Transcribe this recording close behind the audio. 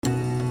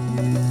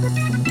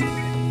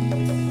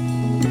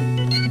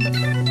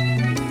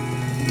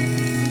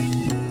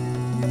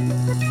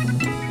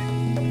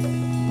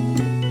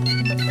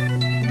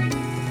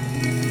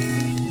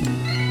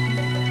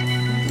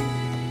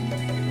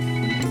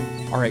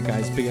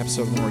right, guys, big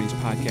episode of the Nordies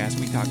podcast.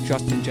 We talk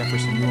Justin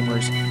Jefferson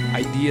rumors,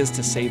 ideas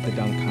to save the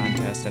dunk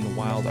contest, and the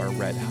Wild are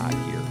red hot.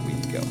 Here we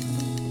go.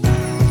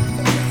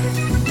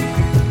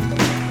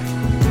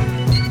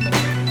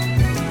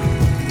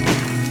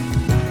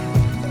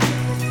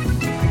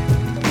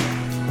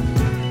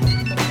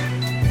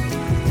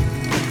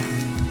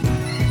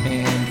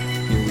 And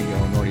here we go,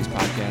 Nordies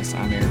podcast.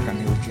 I'm Eric. I'm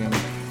here with Jim.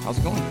 How's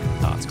it going?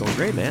 It's going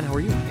great, man. How are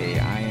you? Hey,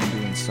 I am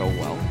doing so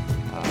well.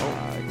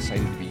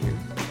 Excited to be here.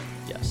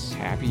 Yes.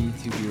 Happy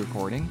to be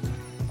recording.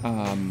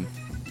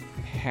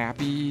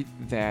 Happy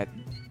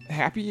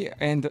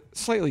and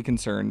slightly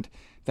concerned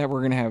that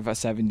we're gonna have a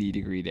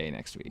 70-degree day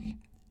next week.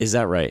 Is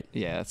that right?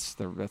 Yeah, that's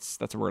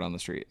a word on the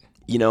street.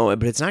 You know,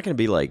 but it's not going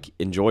to be like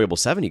enjoyable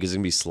 70 because it's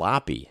going to be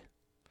sloppy.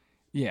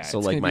 Yeah. So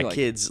like my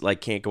kids like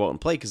can't go out and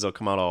play because they'll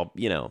come out all,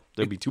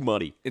 they'll be too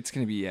muddy. It's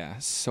gonna be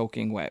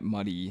soaking wet,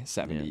 muddy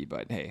 70. Yeah.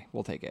 But hey,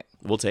 we'll take it.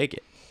 We'll take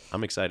it.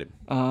 I'm excited.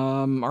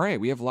 All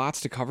right, we have lots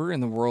to cover in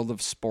the world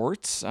of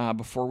sports.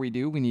 Before we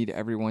do, we need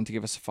everyone to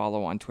give us a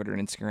follow on Twitter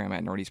and Instagram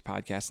at Nordies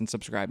Podcast and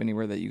subscribe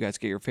anywhere that you guys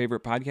get your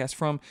favorite podcast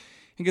from,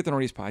 and get the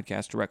Nordies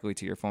Podcast directly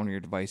to your phone or your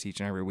device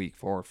each and every week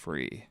for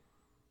free.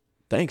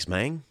 Thanks,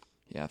 man.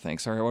 Yeah,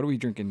 thanks. All right, what are we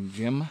drinking,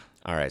 Jim?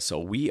 All right, so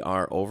we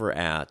are over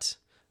at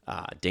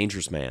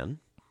Dangerous Man,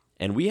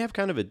 and we have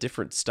kind of a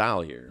different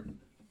style here.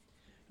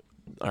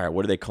 All right,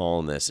 what are they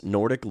calling this?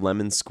 Nordic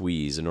Lemon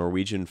Squeeze, a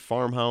Norwegian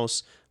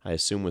farmhouse, I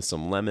assume with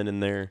some lemon in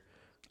there.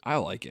 I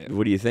like it.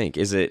 What do you think?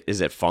 Is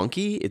it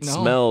funky? It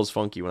smells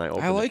funky when I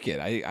open it. I like it.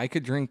 I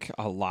could drink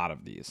a lot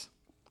of these.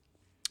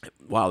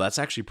 Wow, that's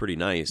actually pretty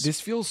nice.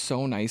 This feels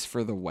so nice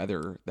for the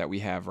weather that we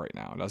have right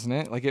now, doesn't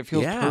it? Like, it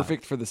feels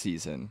perfect for the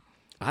season.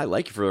 I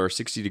like it for our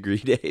 60-degree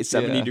days,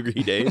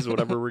 70-degree days,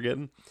 whatever we're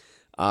getting.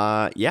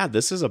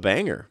 This is a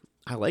banger.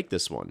 I like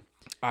this one.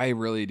 I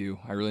really do.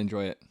 I really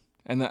enjoy it.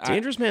 And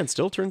Dangerous Man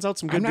still turns out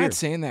some good beer. I'm not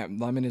saying that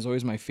lemon is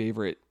always my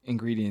favorite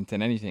ingredient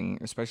in anything,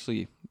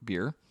 especially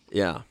beer.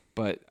 Yeah.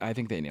 But I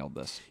think they nailed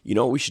this. You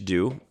know what we should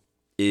do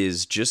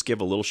is just give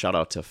a little shout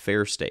out to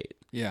Fair State.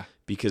 Yeah.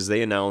 Because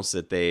they announced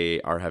that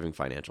they are having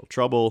financial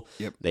trouble.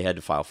 Yep. They had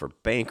to file for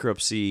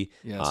bankruptcy.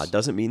 Yes.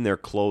 Doesn't mean they're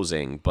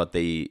closing, but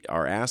they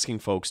are asking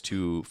folks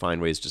to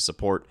find ways to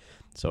support.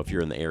 So if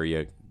you're in the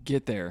area,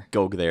 get there.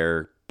 Go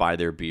there, buy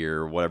their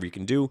beer, whatever you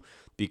can do.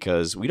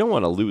 Because we don't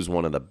want to lose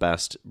one of the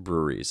best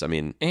breweries. I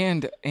mean,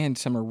 and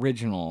some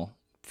original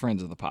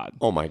friends of the pod.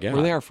 Oh my god,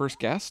 were they our first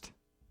guest?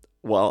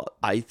 Well,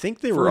 I think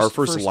they were our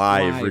first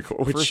live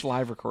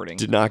recording.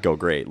 Did not go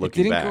great.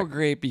 Looking back, it didn't go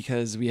great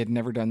because we had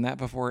never done that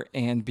before,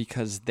 and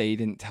because they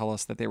didn't tell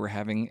us that they were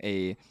having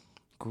a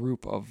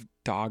group of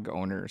dog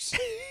owners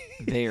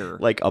there.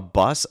 Like a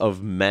bus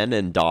of men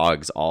and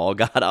dogs all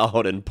got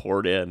out and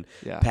poured in,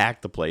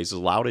 packed the place,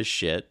 loud as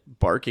shit,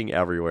 barking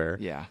everywhere.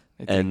 Yeah,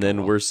 and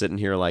then we're sitting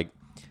here like.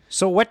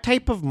 So what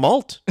type of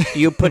malt do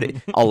you put it?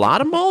 A lot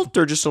of malt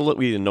or just a little?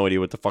 We had no idea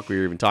what the fuck we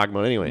were even talking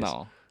about anyways.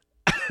 No.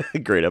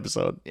 Great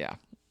episode. Yeah.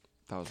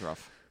 That was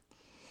rough.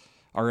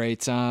 All right.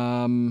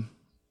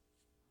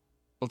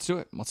 Let's do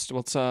it.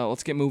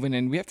 Let's get moving,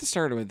 and we have to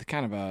start with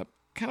kind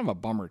of a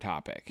bummer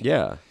topic.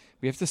 Yeah.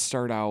 We have to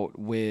start out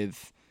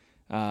with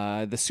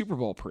the Super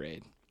Bowl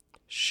parade.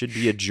 Should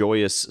be a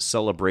joyous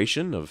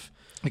celebration of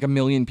like 1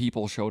 million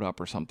people showed up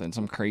or something,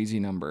 some crazy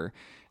number.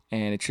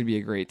 And it should be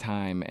a great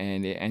time.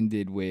 And it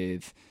ended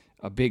with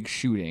a big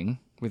shooting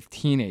with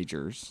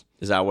teenagers.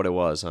 Is that what it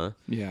was, huh?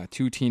 Yeah,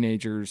 2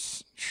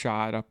 teenagers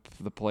shot up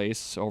the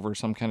place over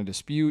some kind of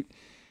dispute.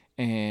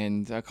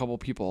 And a couple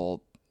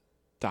people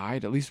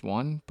died. At least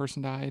one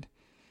person died.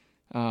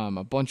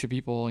 A bunch of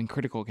people in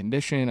critical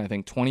condition. I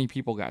think 20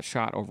 people got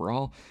shot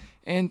overall.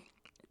 And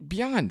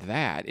beyond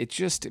that, it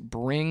just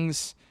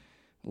brings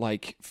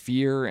like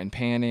fear and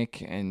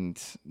panic and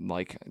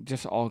like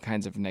just all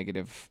kinds of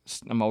negative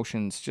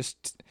emotions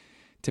just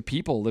to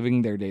people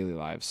living their daily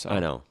lives. So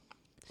I know.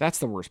 That's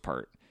the worst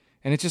part.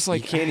 And it's just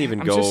like, you can't even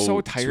I'm go just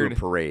so tired. to a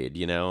parade,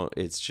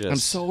 It's just... I'm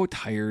so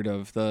tired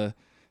of the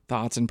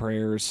thoughts and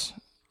prayers.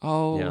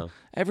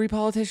 Every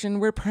politician,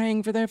 we're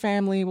praying for their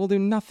family. We'll do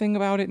nothing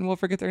about it and we'll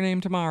forget their name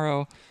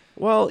tomorrow.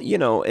 Well,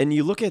 and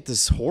you look at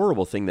this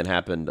horrible thing that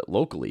happened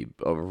locally,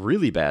 a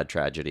really bad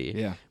tragedy.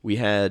 Yeah. We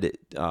had,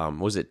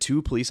 was it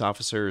 2 police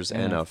officers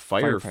and a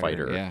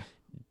firefighter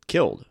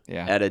killed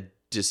at a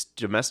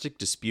domestic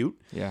dispute?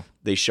 Yeah.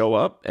 They show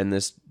up and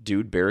this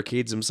dude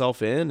barricades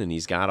himself in and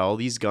he's got all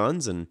these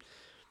guns and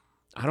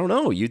I don't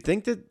know. You'd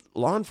think that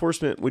law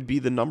enforcement would be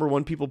the number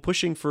one people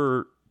pushing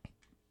for,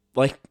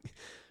 like,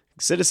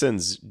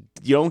 citizens.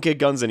 You don't get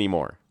guns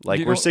anymore.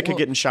 Like, we're sick of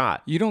getting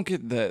shot. You don't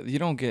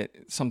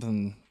get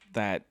something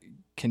that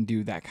can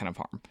do that kind of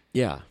harm.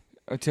 Yeah.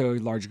 To a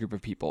large group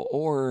of people.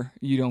 Or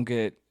you don't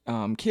get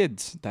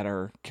kids that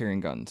are carrying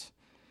guns.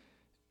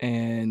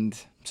 And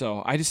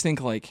so I just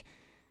think, like,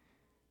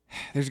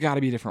 there's got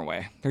to be a different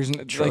way.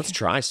 Let's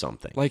try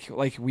something. Like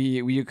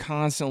we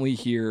constantly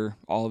hear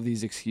all of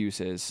these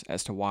excuses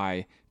as to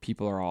why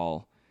people are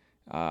all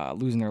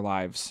losing their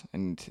lives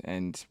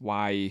and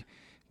why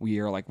We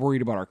are like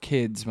worried about our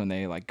kids when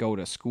they like go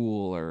to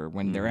school or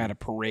when they're at a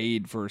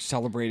parade for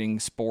celebrating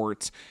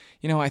sports.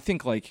 I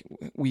think like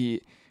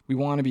we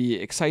want to be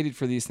excited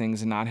for these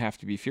things and not have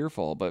to be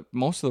fearful, but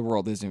most of the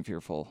world isn't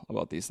fearful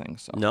about these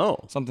things. So No.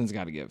 something's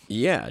got to give.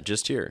 Yeah,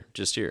 just here.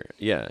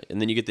 Yeah. And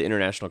then you get the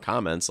international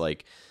comments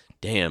like,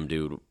 damn,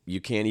 dude, you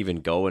can't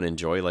even go and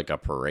enjoy like a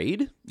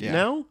parade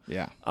now?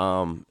 Yeah.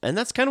 And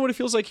that's kind of what it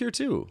feels like here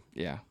too.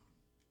 Yeah,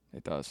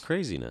 it does.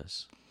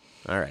 Craziness.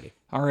 Alrighty.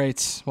 All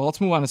right. Well,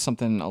 let's move on to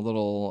something a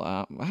little.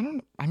 I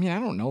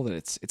don't know that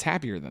it's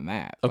happier than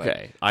that. But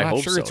Okay. I'm I not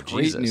hope sure so. it's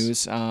great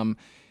Jesus. news.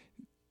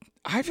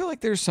 I feel like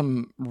there's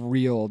some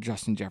real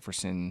Justin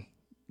Jefferson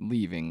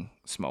leaving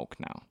smoke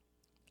now.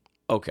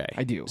 Okay.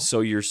 I do. So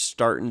you're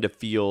starting to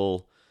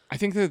feel. I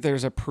think that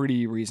there's a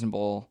pretty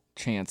reasonable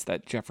chance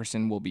that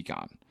Jefferson will be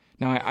gone.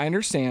 Now, I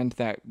understand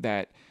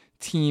that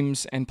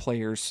teams and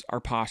players are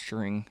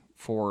posturing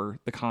for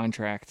the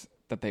contract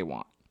that they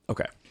want.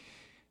 Okay.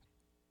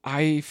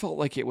 I felt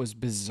like it was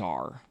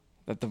bizarre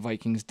that the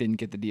Vikings didn't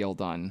get the deal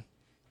done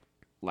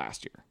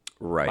last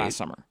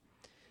summer.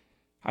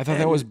 I thought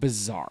that was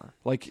bizarre.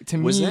 Like, to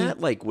me... Was that,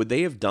 like, would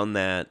they have done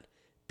that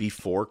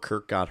before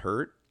Kirk got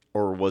hurt?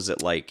 Or was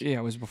it like... Yeah,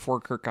 it was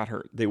before Kirk got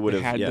hurt. They would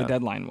have, The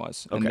deadline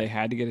was, and they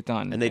had to get it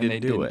done. And they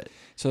didn't do it.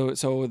 So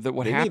what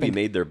they happened... maybe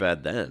made their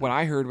bed then. What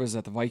I heard was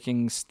that the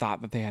Vikings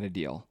thought that they had a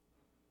deal,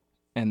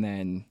 and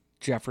then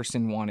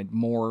Jefferson wanted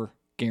more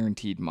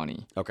guaranteed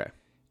money. Okay.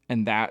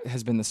 And that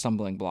has been the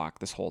stumbling block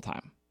this whole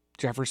time.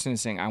 Jefferson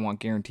is saying, I want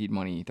guaranteed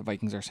money. The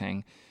Vikings are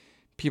saying,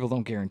 people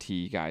don't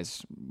guarantee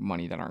guys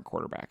money that aren't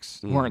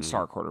quarterbacks, who aren't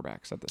star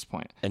quarterbacks at this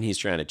point. And he's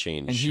trying to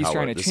change And he's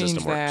trying to the change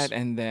system that. works.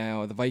 And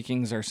the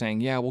Vikings are saying,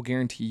 yeah, we'll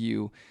guarantee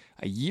you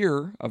a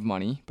year of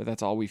money, but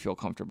that's all we feel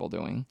comfortable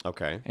doing.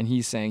 Okay. And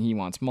he's saying he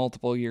wants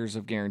multiple years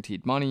of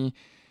guaranteed money.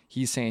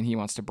 He's saying he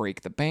wants to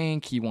break the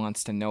bank. He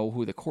wants to know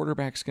who the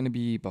quarterback's going to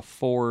be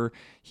before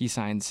he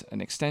signs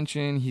an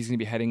extension. He's going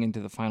to be heading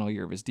into the final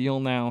year of his deal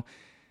now.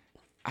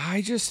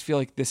 I just feel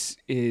like this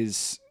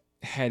is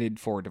headed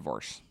for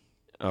divorce.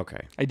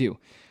 Okay. I do.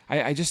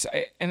 I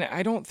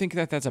don't think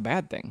that that's a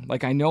bad thing.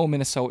 Like, I know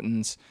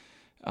Minnesotans,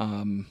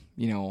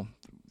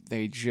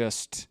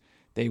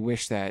 they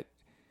wish that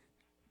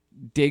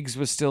Diggs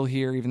was still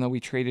here, even though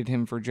we traded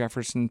him for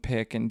Jefferson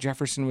pick, and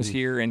Jefferson was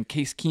here, and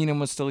Case Keenum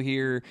was still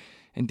here.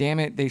 And damn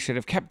it, they should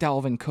have kept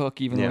Dalvin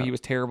Cook, even though he was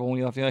terrible when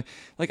we left.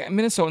 Like,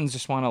 Minnesotans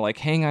just want to like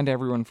hang on to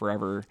everyone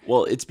forever.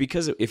 Well, it's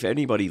because if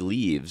anybody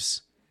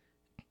leaves,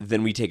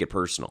 then we take it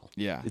personal.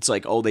 Yeah. It's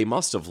like, oh, they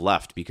must have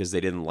left because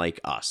they didn't like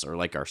us or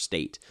like our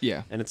state.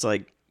 Yeah. And it's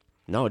like,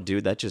 no,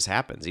 dude, that just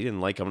happens. He didn't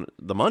like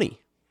the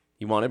money.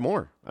 He wanted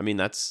more. I mean,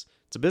 it's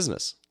a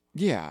business.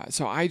 Yeah.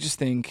 So I just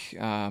think,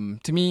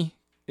 to me,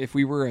 if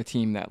we were a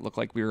team that looked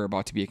like we were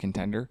about to be a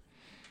contender,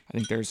 I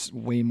think there's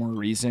way more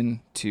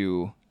reason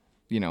to,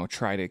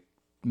 try to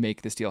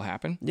make this deal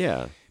happen.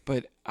 Yeah.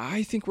 But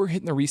I think we're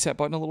hitting the reset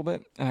button a little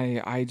bit.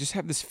 And I just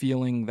have this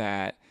feeling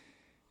that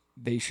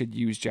they should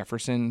use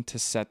Jefferson to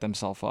set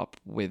themselves up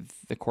with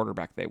the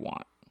quarterback they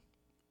want.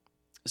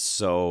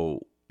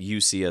 So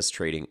you see us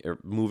trading or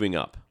moving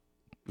up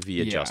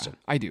via Justin.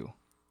 I do.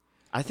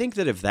 I think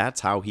that if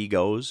that's how he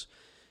goes,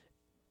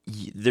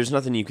 there's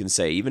nothing you can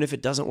say, even if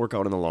it doesn't work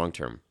out in the long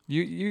term.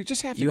 You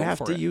just have to. You go have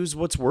for to it. use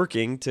what's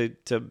working to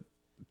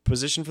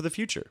position for the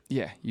future.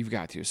 Yeah, you've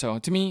got to. So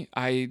to me,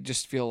 I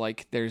just feel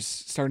like there's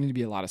starting to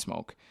be a lot of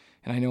smoke,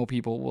 and I know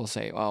people will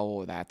say,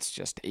 "Oh, that's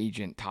just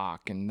agent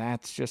talk," and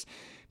that's just.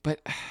 But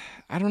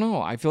I don't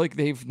know. I feel like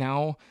they've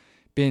now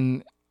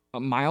been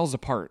miles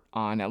apart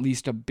on at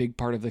least a big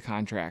part of the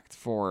contract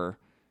for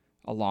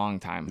a long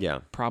time. Yeah,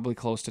 probably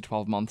close to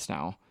 12 months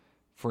now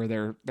for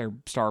their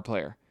star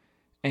player.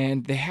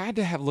 And they had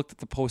to have looked at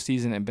the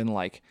postseason and been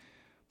like,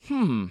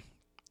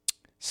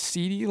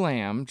 CeeDee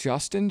Lamb,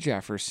 Justin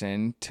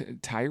Jefferson,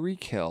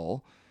 Tyreek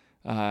Hill,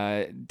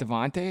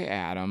 Devontae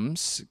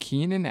Adams,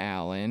 Keenan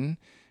Allen,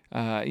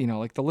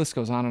 like the list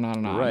goes on and on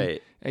and on.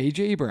 Right.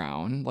 A.J.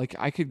 Brown, like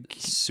I could...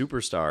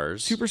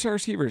 Superstar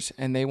receivers,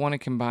 and they want to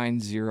combine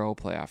 0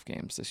 playoff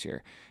games this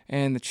year.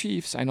 And the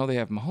Chiefs, I know they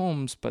have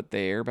Mahomes, but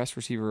their best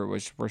receiver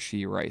was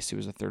Rashee Rice, who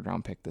was a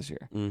 3rd-round pick this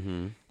year.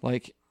 Mm-hmm.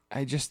 Like,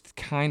 I just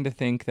kind of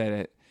think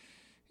that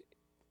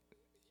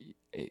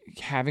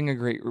having a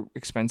great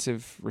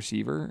expensive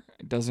receiver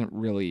doesn't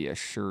really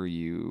assure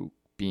you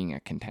being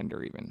a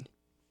contender even.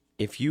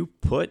 If you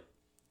put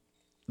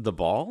the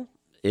ball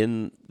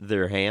in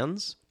their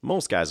hands,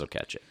 most guys will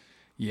catch it.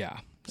 Yeah.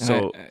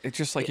 So it's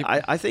just like...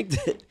 I think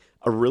that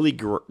a really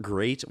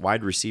great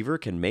wide receiver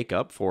can make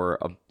up for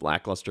a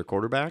lackluster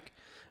quarterback,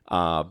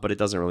 but it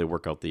doesn't really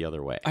work out the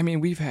other way. I mean,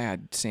 we've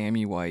had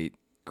Sammy White,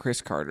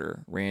 Chris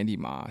Carter, Randy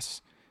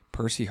Moss,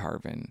 Percy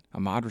Harvin,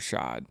 Ahmad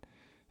Rashad,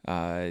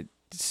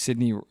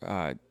 Sidney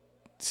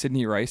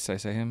Rice, did I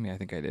say him? Yeah, I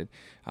think I did.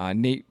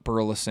 Nate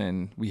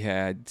Burleson. We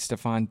had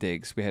Stephon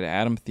Diggs. We had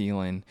Adam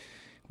Thielen.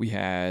 We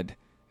had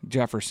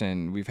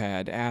Jefferson. We've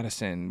had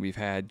Addison. We've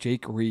had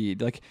Jake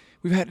Reed. Like,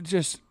 we've had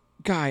just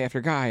guy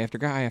after guy after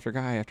guy after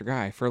guy after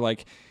guy for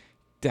like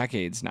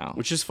decades now.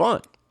 Which is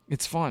fun.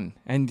 It's fun.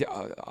 And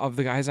of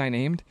the guys I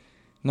named,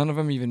 none of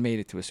them even made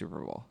it to a Super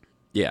Bowl.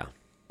 Yeah.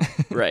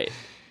 Right.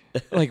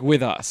 Like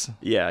with us.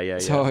 Yeah.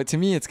 So to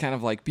me, it's kind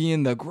of like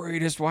being the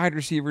greatest wide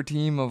receiver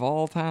team of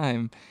all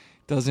time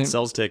doesn't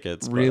sells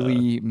tickets,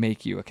 really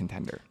make you a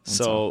contender. And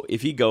so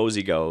if he goes,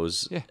 he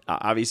goes. Yeah.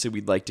 Obviously,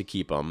 we'd like to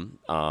keep him,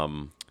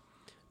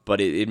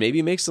 but it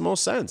maybe makes the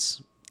most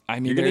sense. I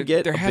mean, you're going to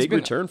get a big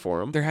return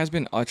for him. There has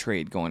been a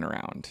trade going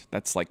around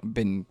that's like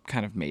been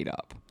kind of made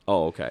up.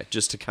 Oh, okay.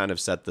 Just to kind of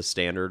set the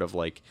standard of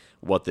like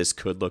what this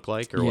could look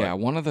like, or yeah, what?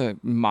 One of the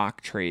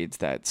mock trades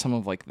that some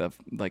of like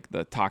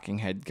the talking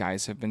head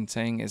guys have been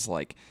saying is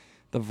like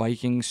the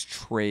Vikings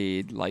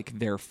trade like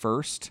their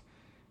first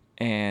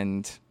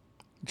and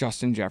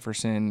Justin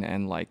Jefferson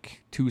and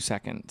like 2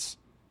 seconds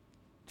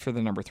for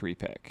the number 3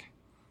 pick.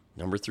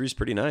 Number 3 is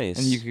pretty nice,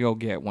 and you could go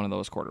get one of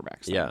those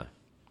quarterbacks. Then. Yeah,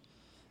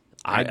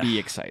 I'd be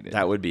excited.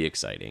 That would be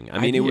exciting. I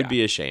mean, it would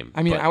be a shame.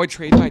 I mean, I would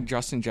trade my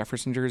Justin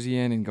Jefferson jersey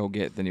in and go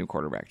get the new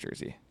quarterback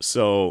jersey.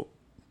 So,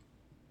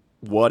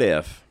 what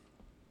if?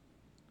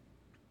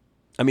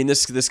 I mean,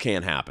 this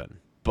can't happen,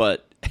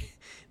 but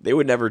they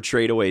would never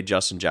trade away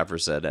Justin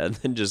Jefferson and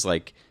then just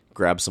like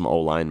grab some O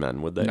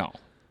linemen, would they? No.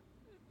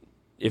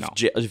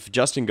 If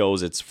Justin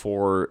goes, it's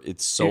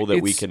that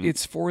we can.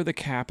 It's for the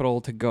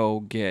capital to go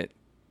get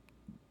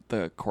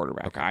the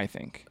quarterback. Okay. I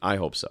think. I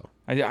hope so.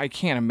 I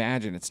can't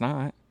imagine it's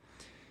not.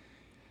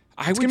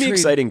 It's going to be an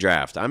exciting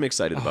draft. I'm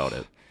excited about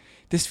it.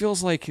 This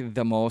feels like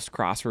the most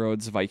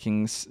crossroads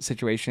Vikings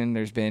situation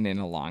there's been in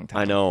a long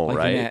time. I know, like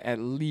right? At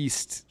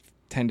least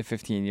 10 to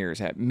 15 years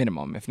at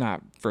minimum, if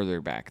not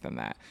further back than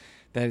that.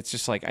 That it's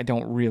just like I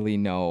don't really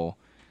know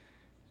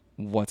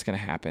what's going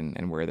to happen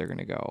and where they're going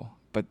to go.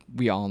 But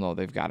we all know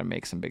they've got to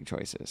make some big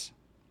choices.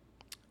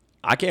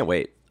 I can't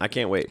wait.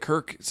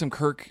 Some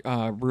Kirk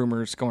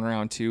rumors going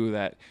around too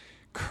that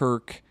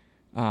Kirk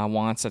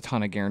wants a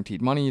ton of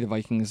guaranteed money. The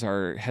Vikings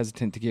are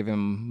hesitant to give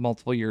him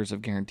multiple years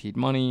of guaranteed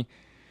money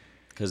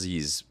because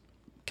he's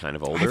kind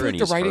of older. I think and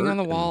the writing on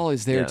the wall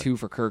is there too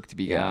for Kirk to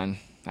be gone.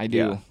 I do.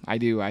 Yeah. I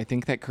do. I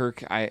think that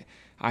Kirk. I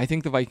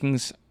think the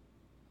Vikings,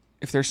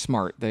 if they're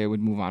smart, they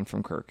would move on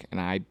from Kirk,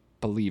 and I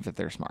believe that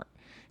they're smart.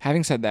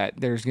 Having said that,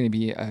 there's going to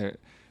be a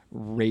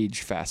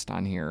rage fest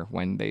on here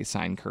when they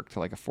sign Kirk to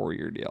like a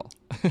 4-year deal.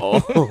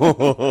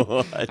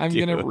 Oh, I'm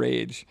going to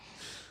rage.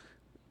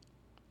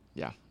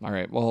 Yeah. All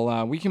right.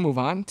 Well, we can move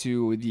on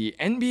to the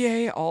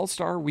NBA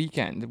All-Star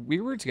Weekend. We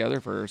were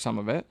together for some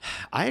of it.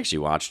 I actually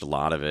watched a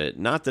lot of it.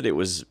 Not that it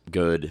was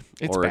good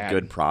or bad. a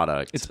good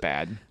product. It's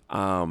bad.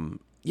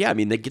 Yeah, I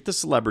mean, they get the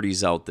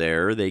celebrities out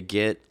there. They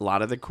get a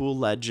lot of the cool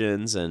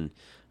legends. And,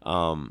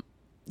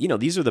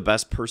 these are the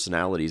best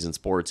personalities in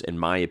sports, in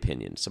my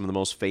opinion. Some of the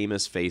most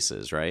famous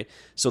faces, right?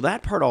 So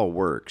that part all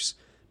works.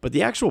 But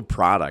the actual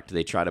product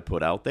they try to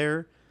put out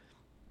there,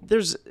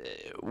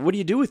 what do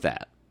you do with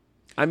that?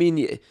 I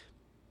mean,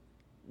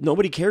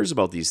 nobody cares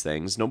about these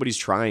things. Nobody's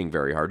trying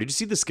very hard. Did you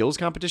see the skills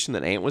competition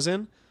that Ant was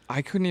in?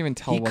 I couldn't even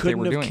tell what they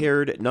were doing. He couldn't have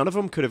cared. None of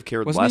them could have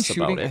cared Wasn't less he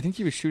shooting? about it. I think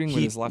he was shooting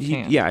with his left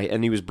hand. Yeah,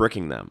 and he was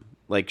bricking them.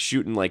 Like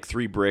shooting like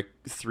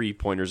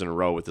 3-pointers in a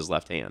row with his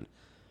left hand.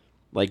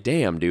 Like,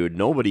 damn, dude,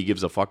 nobody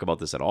gives a fuck about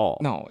this at all.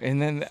 No,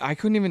 and then I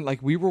couldn't even,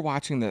 we were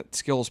watching the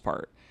skills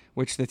part,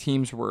 which the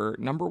teams were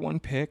number 1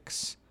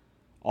 picks,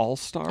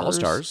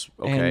 All-Stars.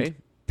 Okay. And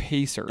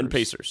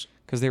Pacers.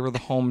 Because they were the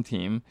home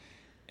team.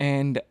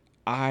 And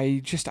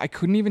I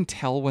couldn't even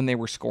tell when they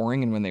were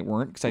scoring and when they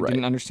weren't because I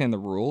didn't understand the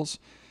rules.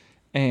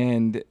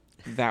 And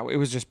it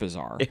was just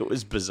bizarre. It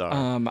was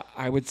bizarre.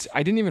 I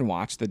didn't even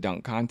watch the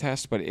dunk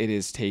contest, but it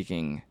is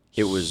taking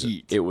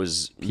heat. It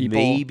was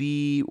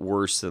maybe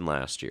worse than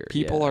last year.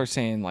 People are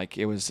saying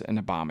it was an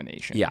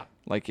abomination. Yeah.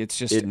 It's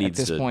just at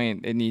this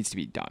point it needs to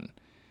be done.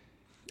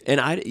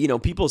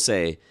 And people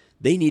say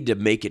they need to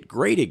make it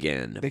great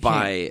again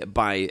by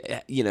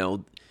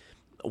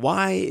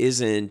why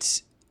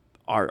isn't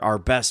our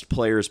best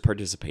players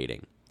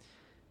participating?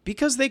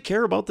 Because they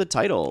care about the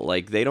title.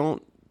 They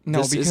don't.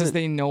 No, because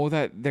they know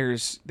that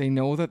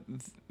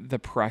the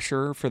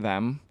pressure for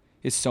them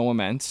is so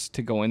immense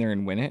to go in there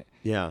and win it.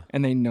 Yeah.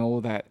 And they know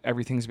that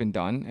everything's been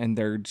done and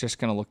they're just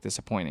going to look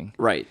disappointing.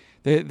 Right.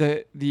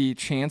 The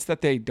chance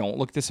that they don't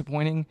look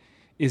disappointing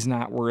is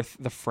not worth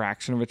the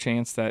fraction of a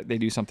chance that they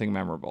do something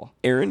memorable.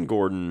 Aaron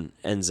Gordon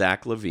and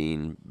Zach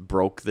LaVine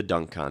broke the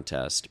dunk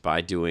contest by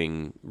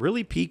doing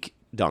really peak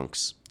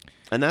dunks.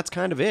 And that's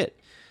kind of it.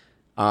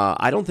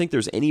 I don't think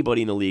there's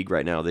anybody in the league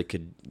right now that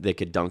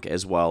could dunk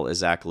as well as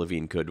Zach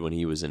LaVine could when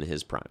he was in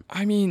his prime.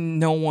 I mean,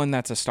 no one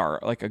that's a star,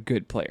 a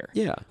good player.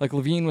 Yeah.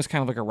 LaVine was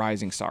kind of a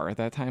rising star at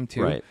that time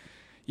too. Right.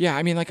 Yeah,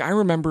 I mean, I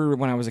remember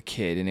when I was a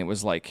kid and it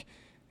was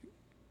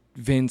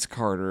Vince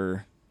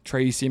Carter,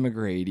 Tracy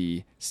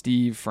McGrady,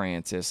 Steve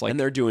Francis. And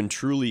they're doing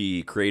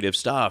truly creative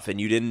stuff, and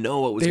you didn't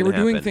know what was going to happen.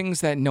 They were doing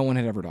things that no one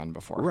had ever done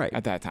before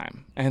at that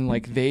time. And,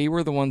 they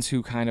were the ones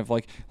who kind of,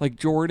 like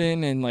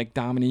Jordan and,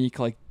 Dominique,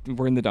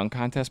 were in the dunk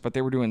contest, but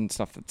they were doing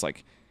stuff that's,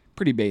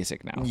 pretty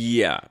basic now.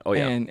 Yeah. Oh,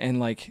 yeah.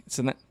 And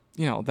so that,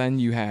 then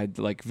you had,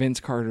 Vince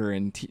Carter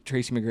and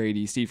Tracy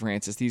McGrady, Steve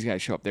Francis. These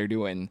guys show up there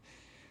doing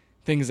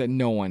things that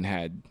no one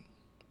had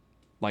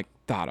like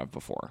thought of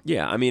before.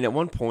 Yeah, I mean, at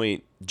one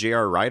point,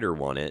 J.R. Ryder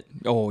won it.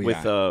 Oh yeah,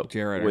 with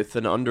J.R. Ryder. with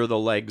an under the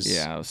legs.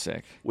 Yeah, it was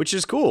sick. Which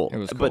is cool. It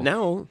was cool. But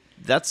now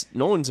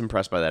no one's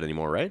impressed by that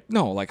anymore, right?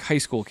 No, like high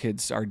school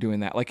kids are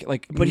doing that.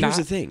 But here's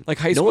the thing: like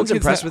high no school one's kids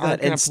impressed with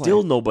that, and play.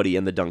 still nobody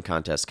in the dunk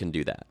contest can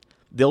do that.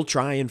 They'll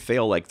try and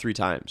fail like 3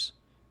 times.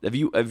 If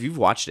you've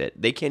watched it,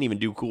 they can't even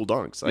do cool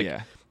dunks. Like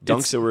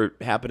dunks that were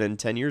happening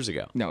 10 years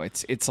ago. No,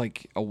 it's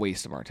like a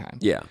waste of our time.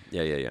 Yeah.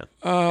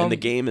 And the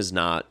game is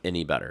not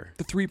any better.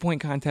 The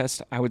 3-point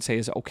contest, I would say,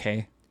 is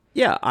okay.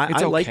 Yeah,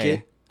 I like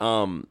okay. it.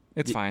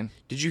 It's fine.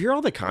 Did you hear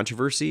all the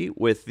controversy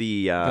with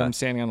the them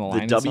standing on the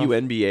line? The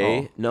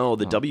WNBA? Oh. No,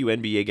 the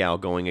WNBA gal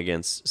going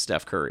against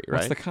Steph Curry, right?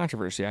 What's the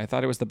controversy? I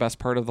thought it was the best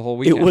part of the whole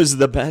weekend. It was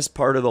the best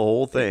part of the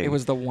whole thing. It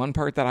was the one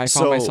part that I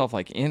found myself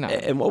like in on.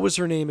 And what was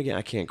her name again?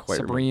 I can't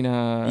quite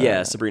remember.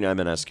 Yeah, Sabrina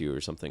Ionescu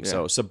or something. Yeah.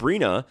 So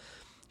Sabrina,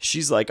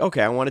 she's like,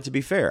 okay, I want it to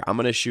be fair. I'm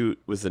going to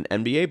shoot with an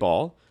NBA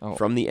ball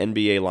from the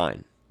NBA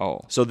line. Oh.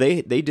 So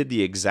they did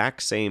the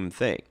exact same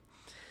thing.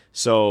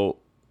 So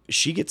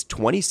she gets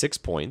 26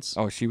 points.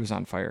 Oh, she was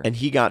on fire. And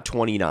he got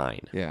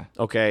 29. Yeah.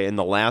 Okay, in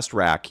the last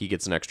rack, he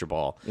gets an extra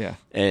ball. Yeah.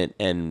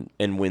 And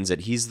wins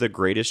it. He's the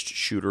greatest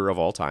shooter of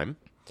all time.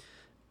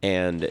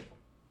 And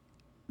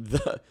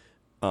the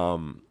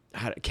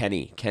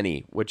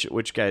Kenny,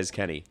 which guy is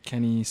Kenny?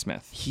 Kenny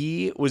Smith.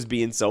 He was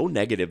being so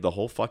negative the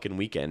whole fucking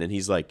weekend, and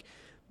he's like,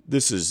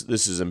 "This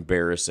is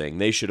embarrassing.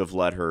 They should have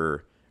let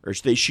her, or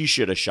she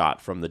should have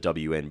shot from the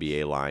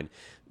WNBA line.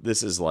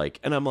 This is like,"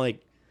 and I'm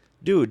like,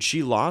 dude,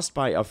 she lost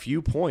by a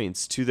few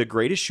points to the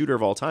greatest shooter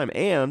of all time,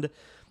 and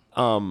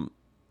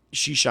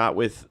she shot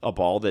with a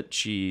ball that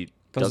she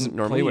doesn't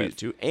normally use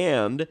to,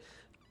 and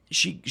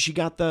she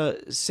got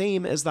the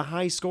same as the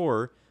high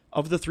score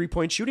of the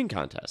 3-point shooting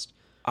contest,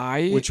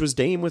 which was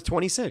Dame with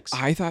 26.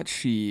 I thought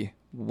she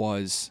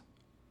was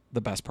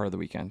the best part of the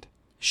weekend.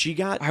 She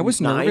got I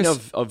was 9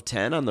 nervous. of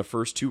 10 on the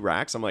first 2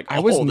 racks. I'm like,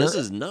 this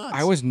is nuts.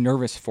 I was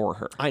nervous for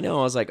her. I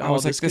know. I was like,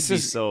 this could be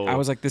so. I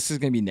was like, this is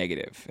going to be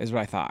negative, is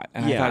what I thought.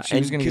 And yeah, I thought she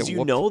was going to get whooped. Because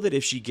you know that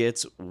if she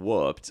gets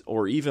whooped,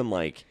 or even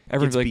like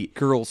everyone's like, beat,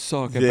 girls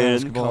suck at then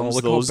basketball. comes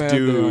Look those how bad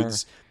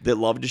dudes that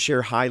love to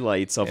share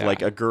highlights of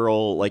like a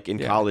girl like in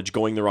college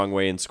going the wrong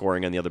way and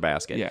scoring on the other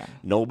basket. Yeah.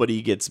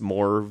 Nobody gets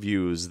more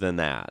views than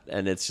that,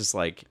 and it's just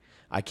like,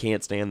 I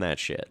can't stand that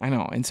shit. I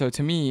know. And so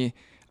to me,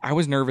 I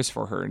was nervous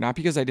for her, not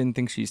because I didn't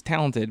think she's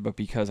talented, but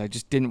because I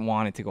just didn't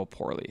want it to go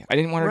poorly. I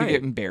didn't want her to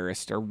get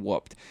embarrassed or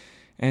whooped.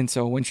 And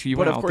so when she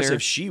went out there... But of course, if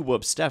she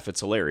whoops Steph, it's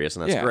hilarious,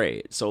 and that's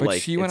great. So,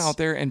 but she went out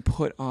there and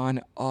put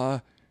on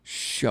a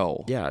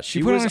show. Yeah,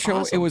 she put on a show.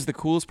 Awesome. It was the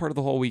coolest part of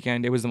the whole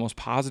weekend. It was the most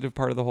positive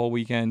part of the whole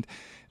weekend.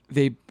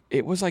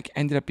 It was like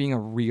ended up being a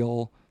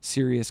real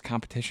serious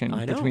competition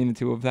between the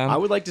two of them. I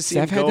would like to see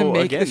Steph him go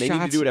make again. the They shots.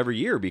 need to do it every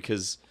year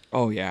because...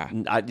 Oh, yeah.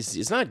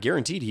 It's not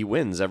guaranteed he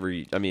wins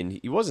every... I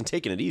mean, he wasn't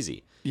taking it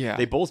easy. Yeah.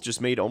 They both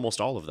just made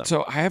almost all of them.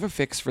 So I have a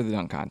fix for the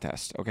dunk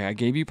contest. Okay, I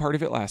gave you part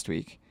of it last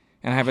week,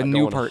 and I have a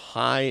new part.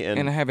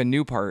 And I have a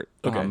new part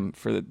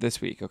for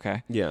this week.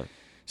 Okay. Yeah.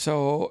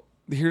 So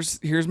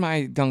here's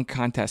my dunk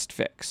contest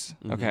fix.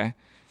 Okay.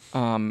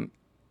 Trampolines.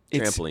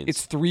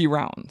 It's 3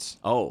 rounds.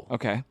 Oh.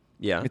 Okay.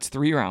 Yeah. It's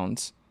 3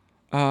 rounds.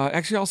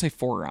 Actually, I'll say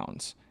 4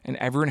 rounds, and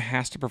everyone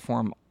has to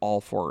perform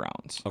all 4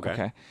 rounds.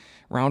 Okay.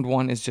 Round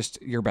 1 is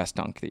just your best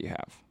dunk that you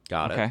have.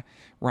 Got it. Okay.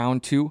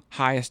 Round 2,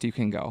 highest you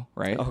can go.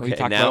 Right. Okay. We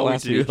talked Now about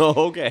last we do. week.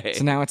 Okay.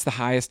 So now it's the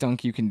highest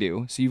dunk you can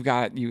do. So you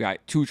got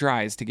 2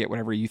 tries to get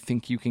whatever you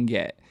think you can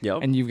get. Yep.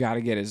 And you've got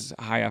to get as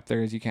high up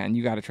there as you can.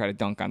 You got to try to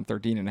dunk on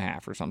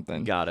 13.5 or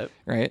something. Got it.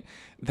 Right.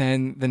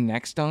 Then the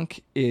next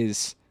dunk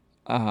is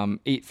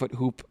 8-foot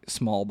hoop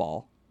small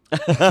ball.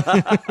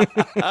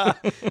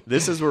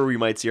 This is where we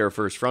might see our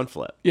first front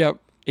flip. Yep.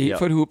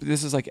 8-foot hoop.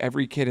 This is like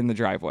every kid in the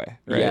driveway.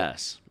 Right?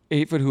 Yes.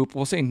 8-foot hoop.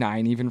 We'll say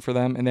 9 even for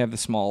them, and they have the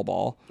small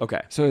ball.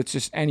 Okay. So it's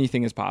just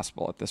anything is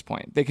possible at this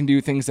point. They can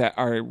do things that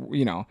are,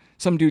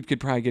 some dude could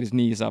probably get his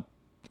knees up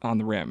on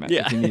the rim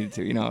if he needed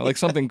to, like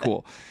something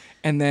cool.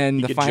 And then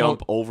you the could final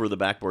jump over the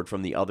backboard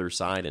from the other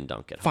side and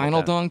dunk it.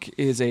 Final dunk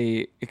is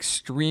it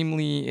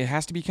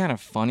has to be kind of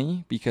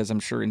funny because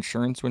I'm sure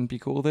insurance wouldn't be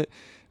cool with it.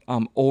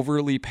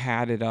 Overly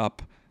padded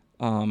up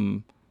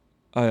trampoline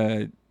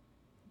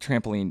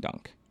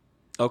dunk.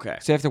 Okay.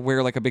 So they have to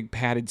wear like a big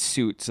padded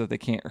suit so that they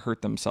can't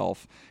hurt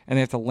themselves, and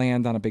they have to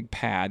land on a big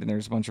pad, and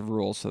there's a bunch of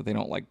rules so they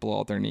don't like blow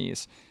out their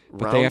knees.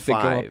 But Round they have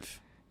 5. to go up.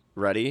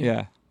 Ready?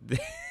 Yeah.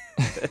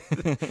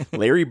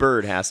 Larry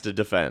Bird has to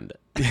defend.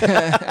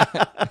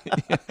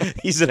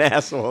 He's an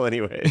asshole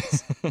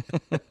anyways.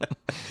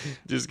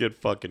 Just get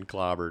fucking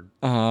clobbered.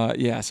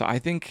 Yeah, so I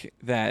think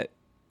that,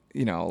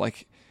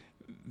 like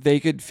they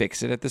could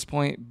fix it at this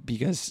point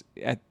because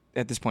at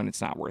this point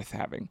it's not worth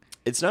having.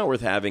 It's not worth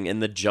having, and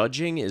the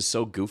judging is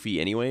so goofy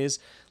anyways.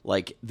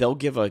 Like, they'll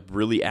give a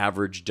really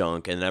average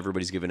dunk, and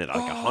everybody's giving it like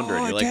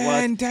 100. You're like,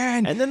 10, what?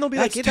 10. And then they'll be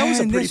That's like, hey, that was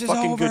a 10. pretty This is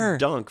fucking over. good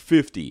dunk,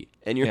 50.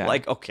 And you're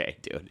like, okay,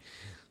 dude.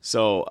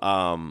 So,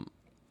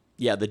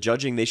 Yeah, the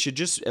judging, they should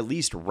just at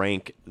least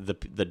rank the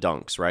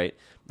dunks, right?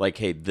 Like,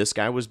 hey, this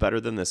guy was better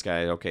than this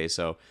guy. Okay,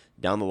 so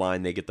down the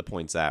line, they get the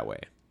points that way.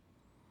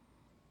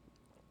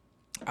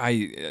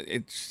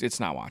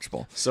 It's not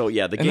watchable. So,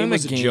 yeah, the game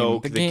was a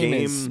joke. The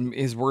game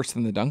is worse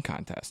than the dunk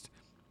contest.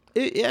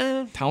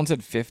 Yeah. Towns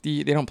had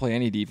 50. They don't play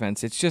any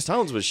defense. It's just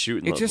Towns was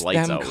shooting it's the just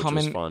lights them out, coming,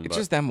 which was fun. It's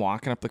just them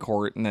walking up the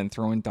court and then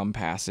throwing dumb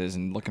passes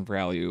and looking for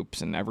alley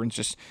oops, and everyone's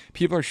just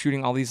people are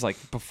shooting all these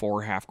like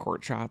before half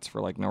court shots for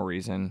like no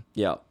reason.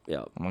 Yeah.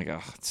 I'm like, oh,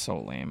 it's so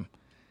lame.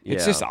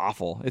 It's Yeah. just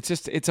awful. It's a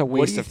waste of time.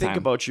 What do you think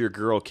about your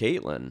girl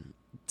Caitlin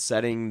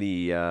setting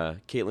the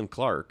Caitlin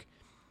Clark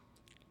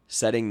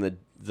setting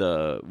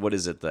the what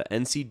is it, the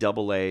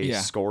NCAA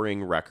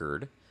scoring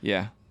record?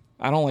 Yeah,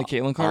 I don't like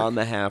Caitlin Clark on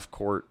the half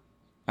court.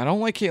 I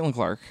don't like Caitlin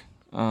Clark.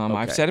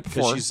 I've said it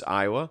before. Because she's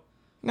Iowa.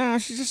 No,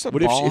 she's just a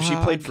What ball if she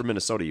hog. played for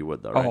Minnesota? You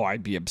would though, right? Oh,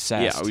 I'd be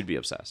obsessed. Yeah, we'd be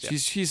obsessed. Yeah.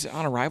 She's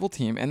on a rival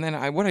team, and then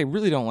what I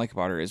really don't like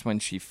about her is when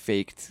she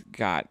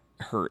got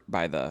hurt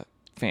by the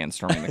fans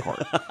storming the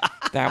court.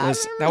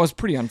 That was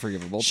pretty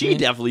unforgivable. She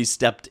definitely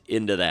stepped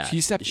into that.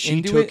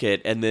 She took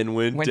it and then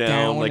went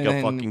down like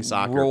a fucking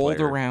soccer rolled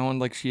player. around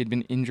like she had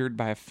been injured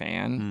by a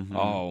fan. Mm-hmm.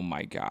 Oh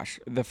my gosh,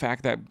 the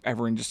fact that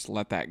everyone just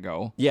let that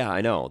go. Yeah,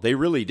 I know. They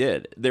really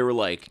did. They were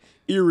like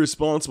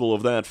irresponsible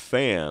of that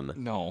fan.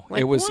 No,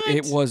 like,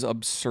 it was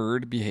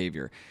absurd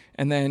behavior.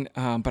 And then,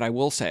 but I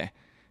will say,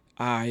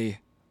 I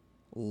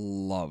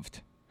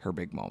loved her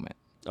big moment.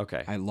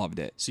 Okay, I loved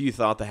it. So you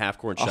thought the half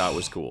court shot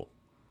was cool?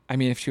 I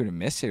mean, if she would have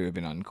missed it, it would have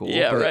been uncool.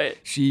 Yeah, but right.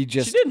 She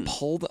just didn't.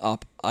 pulled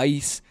up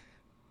ice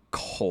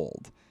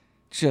cold.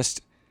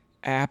 Just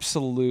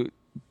absolute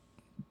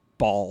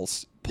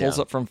balls. Pulls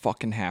up from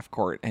fucking half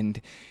court.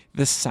 And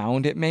the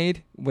sound it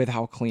made with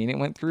how clean it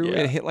went through,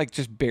 it hit like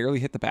just barely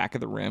hit the back of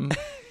the rim.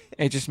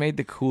 It just made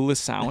the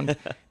coolest sound.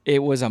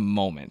 It was a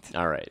moment.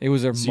 All right. It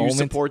was a so moment. You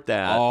support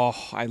that. Oh,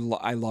 I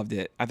loved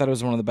it. I thought it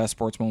was one of the best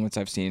sports moments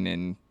I've seen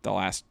in the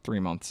last 3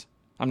 months.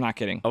 I'm not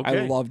kidding. Okay.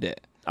 I loved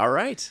it. All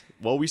right.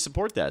 Well, we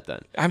support that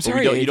then. I'm But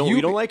sorry. You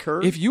don't like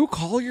her? If you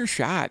call your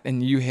shot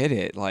and you hit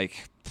it,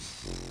 like,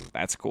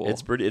 that's cool.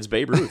 It's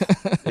Babe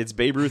Ruth. It's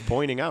Babe Ruth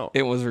pointing out.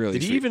 It was really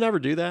Did sweet. he even ever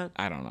do that?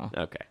 I don't know.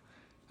 Okay.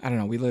 I don't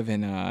know. We live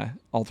in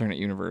alternate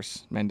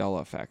universe, Mandela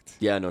effect.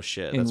 Yeah, no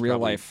shit. In That's real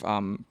probably... life,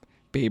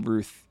 Babe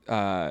Ruth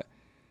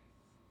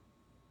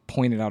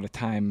pointed out a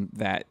time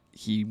that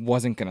he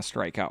wasn't going to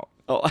strike out.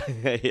 Oh,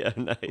 yeah,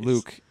 nice.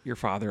 Luke, your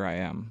father I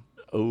am.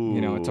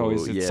 Oh, it's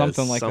always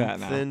something like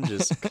that now. Something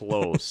just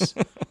close.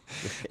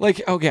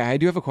 Like, okay, I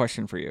do have a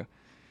question for you.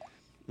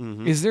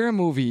 Mm-hmm. Is there a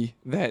movie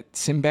that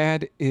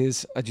Sinbad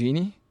is a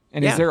genie?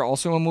 And is there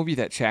also a movie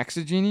that Shaq's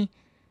a genie?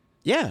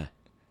 Yeah.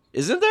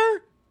 Isn't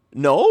there?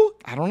 No?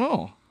 I don't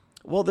know.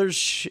 Well,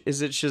 is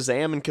it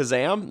Shazam and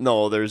Kazam?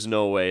 No, there's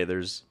no way.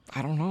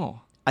 I don't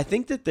know. I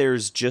think that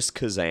there's just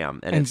Kazam.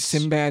 And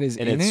Sinbad is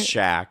in it? And it's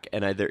Shaq,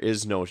 and there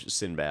is no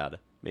Sinbad,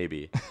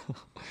 maybe.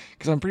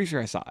 Because I'm pretty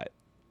sure I saw it.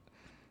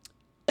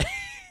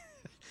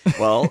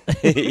 Well,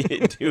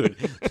 dude,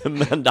 the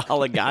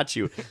mandala got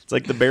you. It's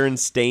like the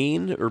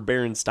Berenstain or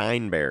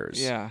Berenstein Bears.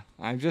 Yeah,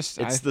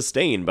 It's the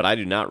Stain, but I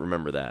do not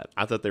remember that.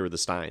 I thought they were the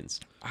Steins.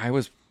 I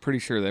was pretty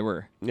sure they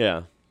were.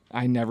 Yeah.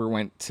 I never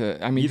went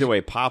to. I mean, either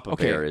way, Papa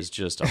Bear is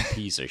just a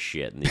piece of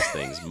shit in these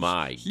things.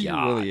 My he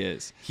God, really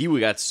is. He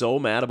got so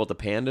mad about the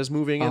pandas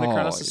moving in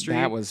across the street.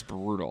 That was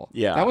brutal.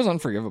 Yeah, that was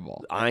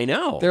unforgivable. I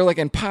know. They're like,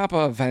 and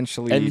Papa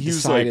eventually and he's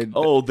decided,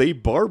 like, "Oh, they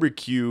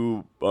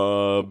barbecue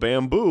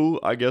bamboo.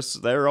 I guess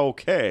they're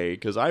okay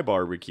because I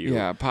barbecue."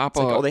 Yeah, Papa.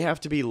 It's like, oh, they have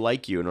to be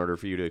like you in order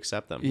for you to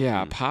accept them.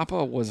 Yeah,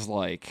 Papa was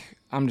like,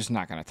 "I'm just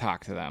not going to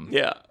talk to them."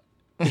 Yeah,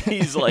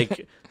 he's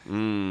like.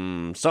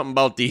 Something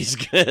about these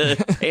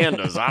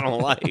pandas I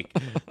don't like.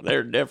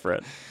 They're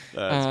different.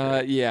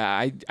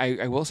 Yeah,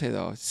 I will say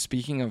though,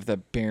 speaking of the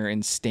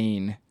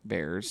Berenstain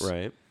Bears,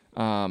 right?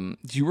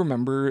 Do you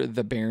remember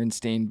the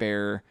Berenstain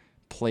Bear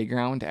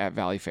playground at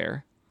Valley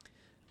Fair?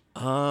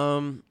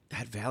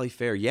 At Valley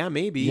Fair, yeah,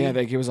 maybe. Yeah,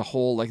 like it was a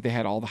whole like they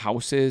had all the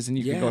houses and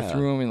you could go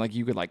through them and like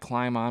you could like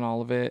climb on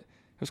all of it.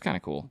 It was kind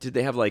of cool. Did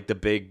they have like the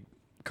big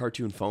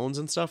cartoon phones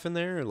and stuff in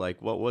there? Like,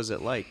 what was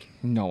it like?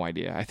 No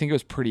idea. I think it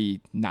was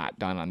pretty not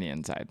done on the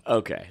inside.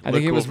 Okay. I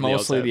think it was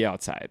mostly the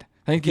outside.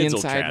 I think the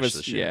inside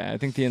was I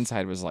think the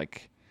inside was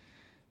like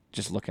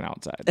just looking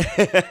outside.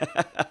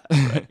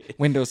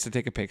 Windows to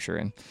take a picture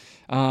in.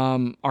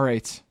 All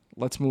right.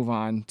 Let's move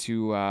on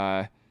to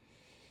the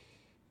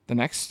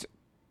next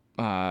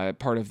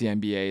part of the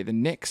NBA. The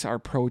Knicks are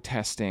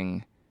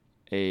protesting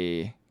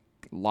a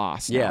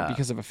loss now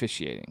because of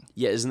officiating.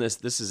 Yeah, isn't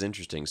this is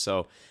interesting.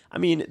 So, I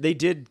mean, they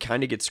did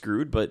kind of get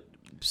screwed, but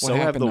so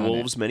have the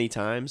Wolves many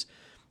times.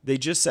 They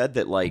just said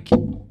that, like,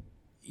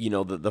 you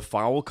know, the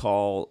foul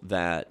call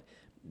that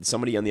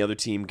somebody on the other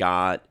team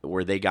got,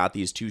 where they got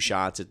these two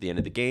shots at the end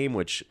of the game,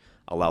 which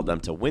allowed them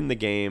to win the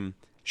game,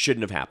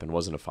 shouldn't have happened,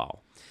 wasn't a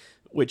foul.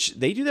 Which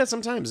they do that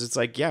sometimes. It's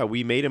like, yeah,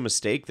 we made a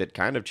mistake that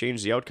kind of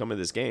changed the outcome of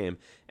this game,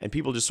 and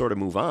people just sort of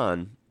move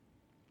on.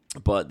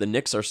 But the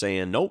Knicks are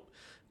saying, nope.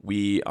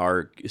 We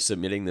are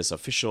submitting this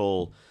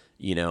official,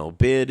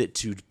 bid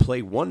to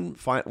play one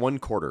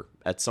quarter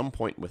at some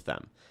point with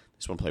them. They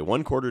just want to play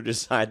one quarter to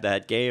decide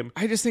that game.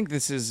 I just think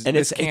this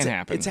can't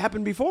happen. It's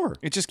happened before.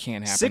 It just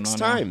can't happen. 6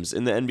 times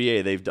in the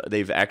NBA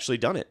they've actually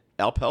done it,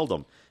 upheld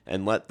them,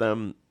 and let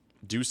them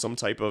do some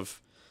type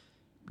of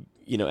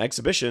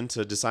exhibition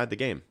to decide the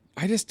game.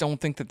 I just don't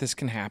think that this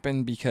can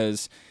happen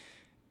because,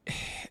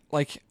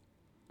 like,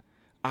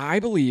 I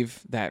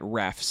believe that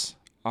refs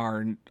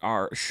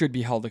should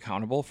be held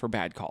accountable for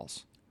bad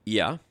calls.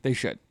 Yeah, they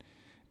should,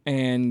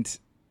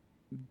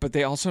 but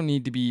they also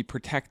need to be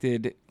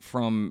protected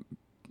from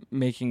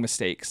making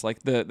mistakes.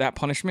 Like that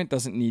punishment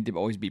doesn't need to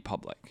always be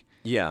public.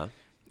 Yeah,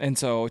 and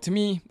so to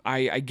me,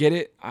 I get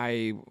it.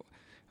 I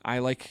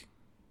like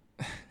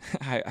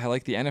I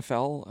like the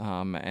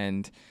NFL,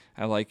 and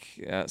I like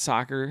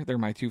soccer. They're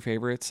my 2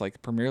 favorites,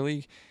 like Premier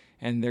League.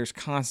 And there's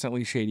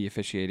constantly shady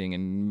officiating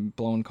and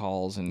blown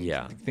calls and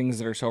things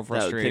that are so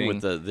frustrating.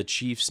 That thing with the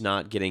Chiefs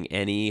not getting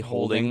any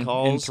holding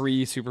calls in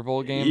 3 Super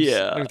Bowl games.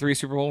 Yeah, or 3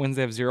 Super Bowl wins,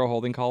 they have 0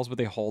 holding calls, but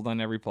they hold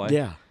on every play.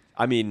 Yeah,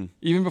 I mean,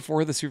 even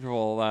before the Super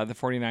Bowl, the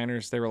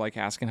 49ers, they were like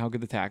asking how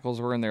good the tackles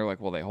were, and they were like,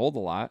 well, they hold a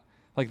lot.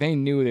 Like they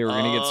knew they were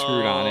going to get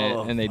screwed on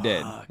it, and they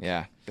did.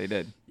 Yeah, they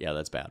did. Yeah,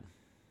 that's bad.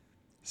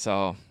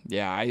 So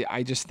yeah,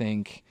 I just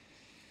think.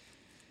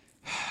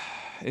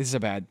 This is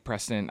a bad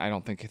precedent. I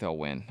don't think they'll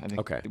win. I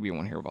think we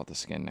won't hear about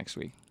this again next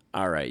week.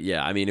 All right.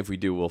 Yeah. I mean, if we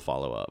do, we'll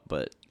follow up.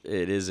 But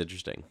it is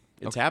interesting.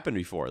 It's happened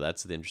before.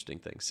 That's the interesting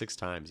thing. 6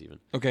 times even.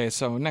 Okay.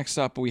 So next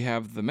up, we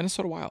have the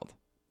Minnesota Wild.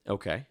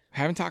 Okay.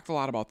 Haven't talked a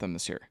lot about them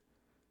this year.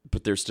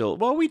 But they're still...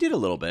 Well, we did a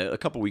little bit. A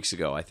couple weeks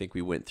ago, I think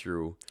we went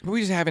through... But we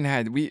just haven't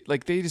had...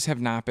 They just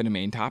have not been a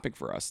main topic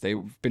for us.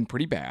 They've been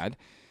pretty bad.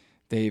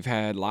 They've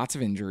had lots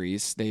of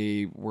injuries.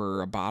 They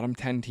were a bottom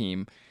 10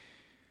 team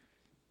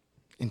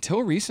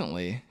until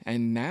recently,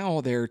 and now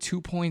they're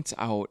 2 points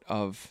out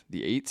of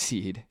the 8th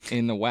seed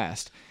in the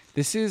West.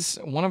 This is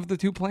one of the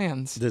 2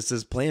 plans. This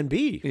is Plan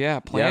B. Yeah,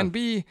 Plan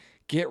B.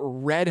 Get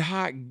red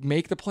hot,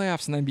 make the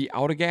playoffs, and then be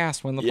out of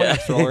gas when the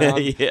playoffs roll around,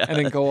 and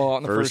then go out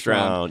in the first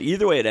round.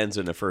 Either way, it ends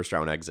in a first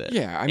round exit.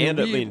 Yeah, I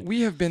mean,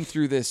 we have been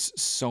through this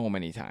so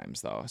many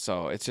times, though.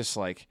 So it's just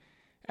like,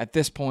 at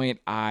this point,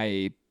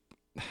 I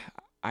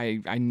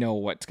know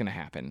what's going to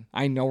happen.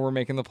 I know we're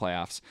making the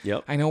playoffs.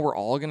 Yep. I know we're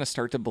all going to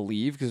start to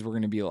believe because we're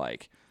going to be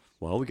like,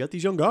 well, we got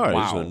these young guys.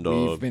 Wow, and,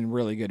 we've been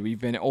really good. We've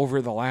been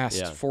over the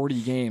last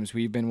 40 games.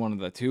 We've been one of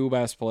the 2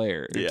 best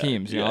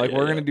teams. We're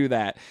going to do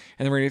that.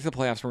 And then we're going to get to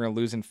the playoffs. We're going to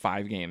lose in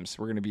 5 games.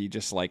 We're going to be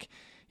just like,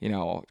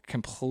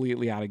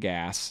 completely out of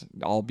gas,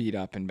 all beat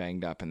up and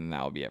banged up. And then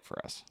that'll be it for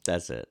us.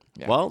 That's it.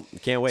 Yeah. Well,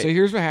 can't wait. So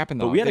here's what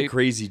happened, though. But we had a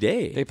crazy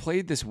day. They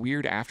played this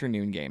weird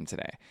afternoon game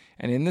today.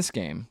 And in this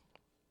game,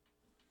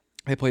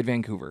 they played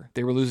Vancouver.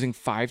 They were losing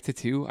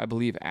 5-2, I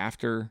believe,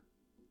 after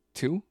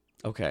 2.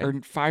 Okay. Or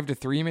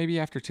 5-3 maybe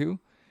after 2.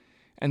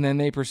 And then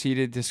they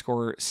proceeded to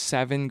score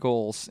 7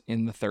 goals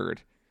in the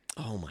third.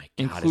 Oh my God.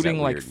 Including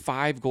like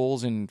 5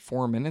 goals in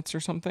 4 minutes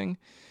or something.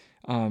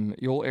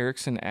 Joel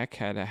Eriksson Ek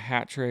had a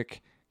hat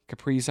trick.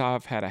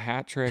 Kaprizov had a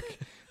hat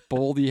trick.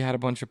 Boldy had a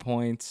bunch of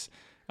points.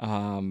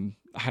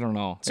 I don't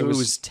know. So it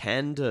was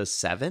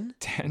 10-7?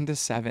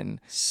 10-7.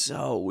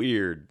 So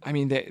weird. I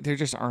mean, there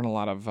just aren't a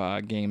lot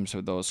of games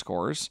with those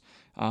scores.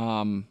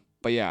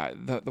 But yeah,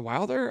 the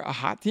Wild are a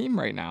hot team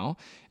right now,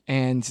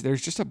 and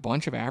there's just a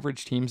bunch of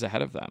average teams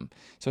ahead of them.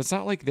 So it's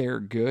not like they're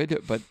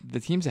good, but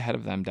the teams ahead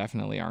of them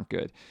definitely aren't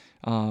good.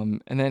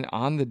 And then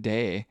on the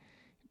day,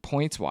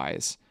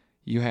 points-wise,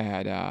 you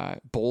had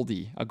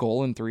Boldy, a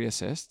goal and 3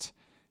 assists.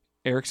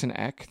 Eriksson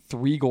Ek,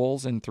 3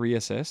 goals and 3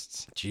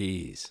 assists.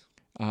 Jeez.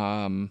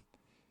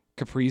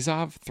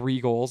 Kaprizov,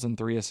 3 goals and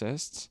 3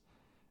 assists.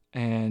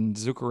 And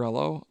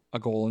Zuccarello, a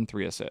goal and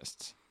 3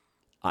 assists.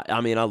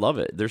 I mean, I love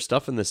it. There's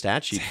stuff in the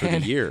stat sheet for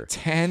the year.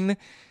 10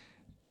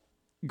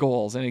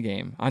 goals in a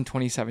game on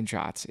 27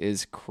 shots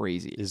is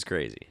crazy.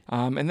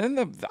 And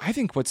then I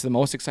think what's the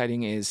most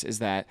exciting is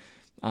that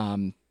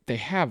they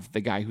have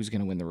the guy who's going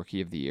to win the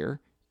Rookie of the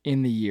Year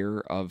in the year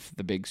of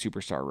the big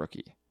superstar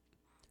rookie.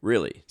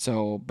 Really?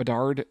 So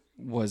Bedard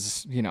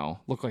was,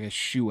 looked like a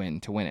shoo-in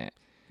to win it.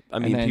 I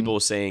mean, people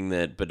saying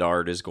that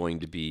Bedard is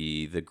going to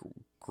be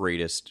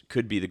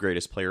could be the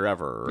greatest player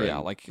ever. Yeah,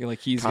 like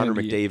he's Connor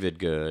gonna be, McDavid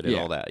good and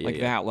all that. Yeah,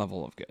 that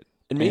level of good.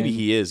 And maybe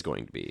he is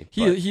going to be.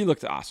 He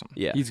looked awesome.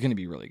 Yeah. He's going to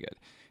be really good.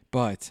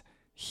 But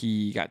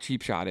he got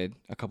cheap shotted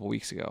a couple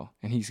weeks ago,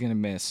 and he's going to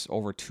miss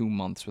over 2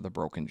 months with a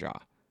broken jaw.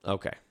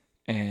 Okay.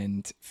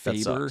 And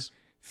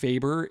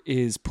Faber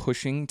is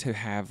pushing to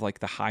have like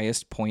the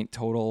highest point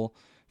total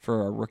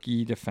for a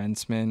rookie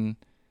defenseman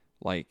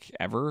like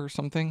ever or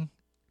something.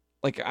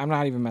 Like, I'm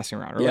not even messing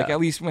around. Or like,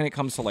 at least when it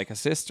comes to like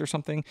assists or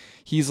something,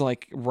 he's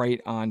like right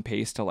on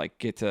pace to like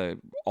get to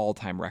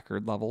all-time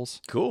record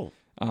levels. Cool.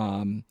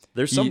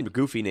 There's some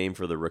goofy name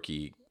for the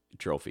rookie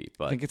trophy,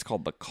 but I think it's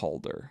called the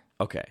Calder.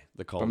 Okay,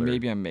 the Calder. But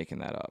maybe I'm making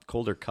that up.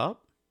 Calder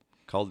Cup?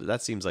 Calder.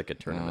 That seems like a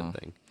tournament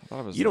thing. I thought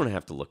it was you don't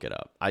have to look it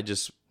up.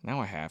 Now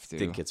I have to.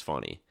 Think it's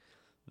funny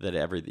that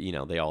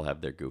they all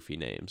have their goofy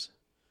names.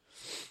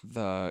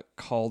 The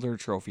Calder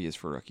Trophy is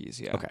for rookies.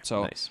 Yeah. Okay,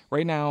 So nice.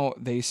 right now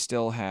they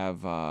still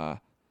have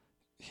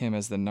him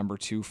as the number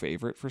 2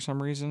 favorite for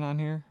some reason on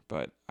here,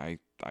 but I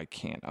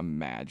can't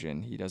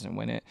imagine he doesn't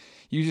win it.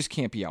 You just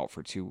can't be out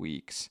for 2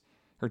 weeks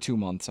or 2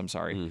 months. I'm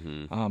sorry.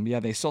 Mm-hmm. Yeah,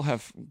 they still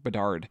have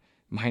Bedard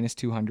minus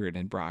 200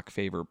 and Brock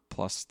Faber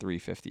plus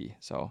 350.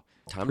 So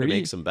Time to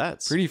make some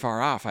bets. Pretty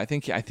far off. I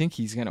think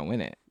he's gonna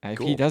win it. If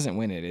he Cool. doesn't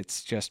win it,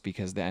 it's just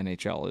because the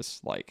NHL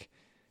is like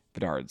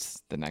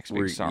Bedard's the next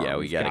big star. Yeah,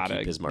 we got to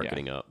keep his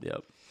marketing up.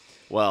 Yep.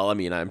 Well, I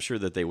mean, I'm sure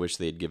that they wish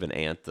they'd given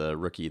Ant the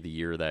Rookie of the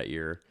Year that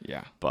year.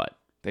 Yeah, but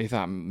they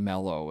thought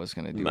Melo was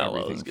going to do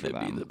everything for them. Melo's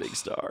going to be the big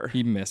star.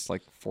 He missed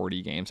like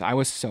 40 games. I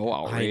was so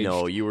outraged. I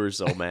know, you were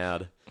so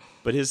mad.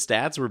 But his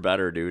stats were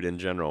better, dude, in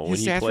general.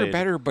 His stats were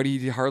better, but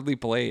he hardly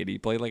played. He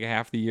played like a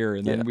half the year,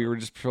 and then we were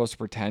just supposed to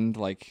pretend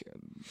like,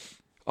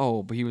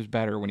 oh, but he was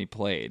better when he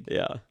played.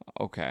 Yeah.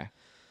 Okay.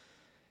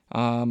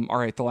 All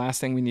right, the last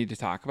thing we need to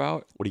talk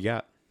about. What do you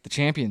got? The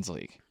Champions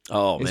League.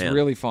 Oh, man. It's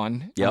really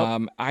fun.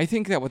 Yep. I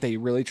think that what they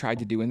really tried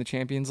to do in the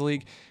Champions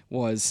League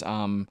was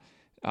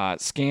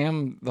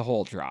scam the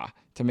whole draw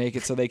to make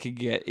it so they could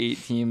get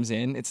 8 teams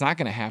in. It's not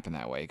going to happen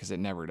that way because it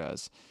never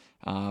does.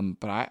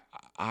 But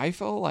I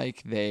felt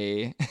like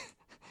they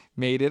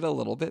made it a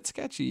little bit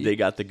sketchy. They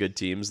got the good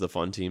teams, the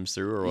fun teams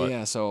through, or what?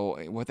 Yeah, so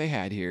what they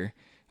had here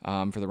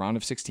for the round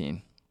of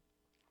 16,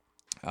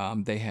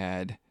 they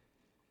had,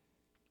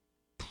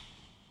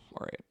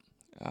 all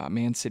right,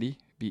 Man City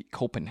beat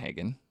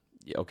Copenhagen.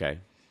 Yeah, okay.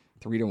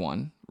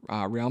 3-1.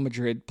 Real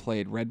Madrid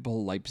played Red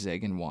Bull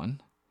Leipzig and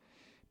won.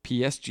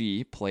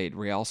 PSG played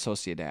Real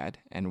Sociedad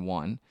and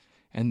won.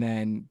 And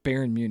then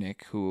Bayern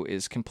Munich, who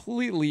is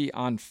completely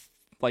on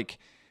like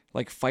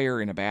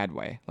fire in a bad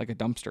way, like a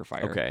dumpster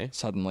fire,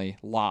 suddenly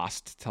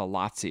lost to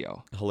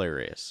Lazio.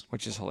 Hilarious.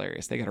 Which is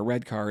hilarious. They got a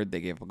red card.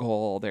 They gave a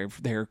goal.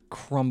 They're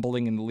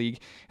crumbling in the league.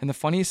 And the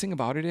funniest thing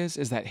about it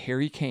is that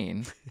Harry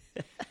Kane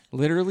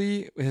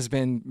literally has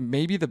been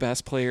maybe the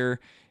best player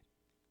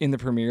in the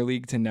Premier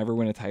League to never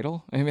win a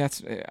title. I mean,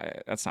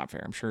 that's not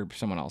fair. I'm sure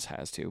someone else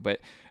has too,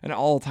 but an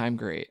all-time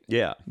great.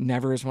 Yeah.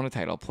 Never has won a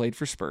title. Played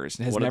for Spurs.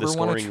 Has one never of the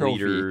won a scoring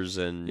trophy. leaders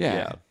and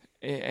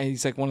And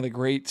he's like one of the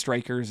great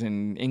strikers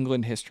in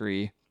England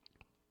history.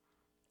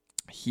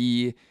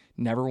 He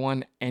never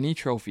won any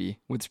trophy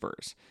with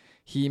Spurs.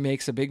 He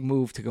makes a big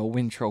move to go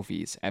win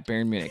trophies at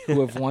Bayern Munich, who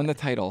have won the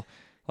title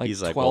like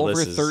 12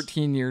 or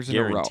 13 years in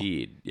a row.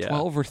 Yeah.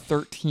 12 or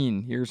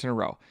 13 years in a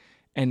row.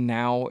 And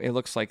now it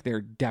looks like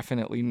they're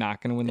definitely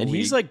not going to win the league. And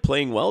he's like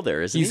playing well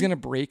there, isn't he? He's going to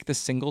break the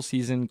single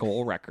season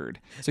goal record.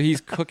 So he's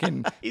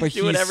cooking. He's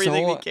doing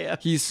everything he can.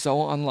 He's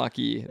so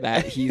unlucky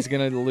that he's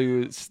going to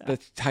lose the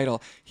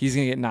title. He's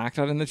going to get knocked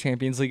out in the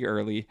Champions League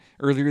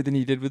earlier than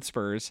he did with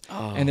Spurs.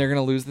 And they're going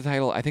to lose the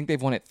title. I think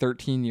they've won it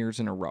 13 years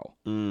in a row.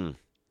 And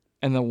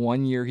the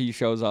one year he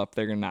shows up,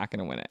 they're not going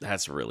to win it.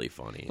 That's really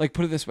funny. Like,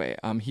 put it this way.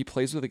 He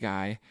plays with a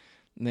guy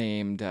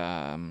named,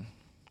 I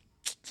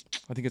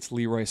think it's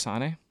Leroy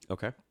Sané.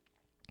 Okay.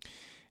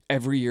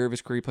 Every year of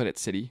his career, he played at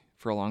City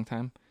for a long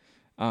time.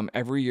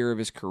 Every year of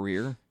his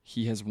career,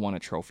 he has won a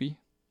trophy.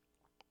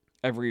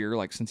 Every year,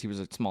 like since he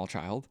was a small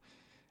child.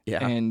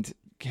 Yeah. And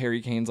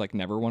Harry Kane's like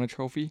never won a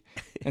trophy.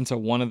 And so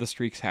one of the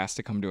streaks has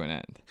to come to an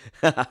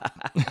end.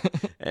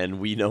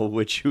 And we know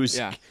whose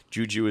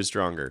juju is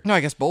stronger. No, I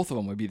guess both of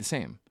them would be the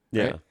same.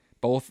 Yeah. Right?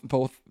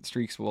 Both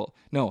streaks will...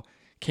 No,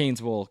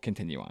 Kane's will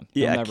continue on.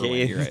 Yeah, He'll never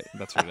win. You're right.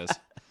 That's what it is.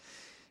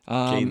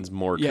 Kane's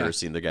more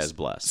cursing. The guy's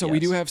blessed. So we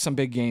do have some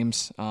big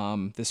games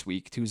this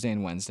week, Tuesday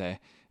and Wednesday,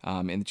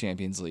 in the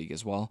Champions League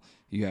as well.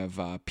 You have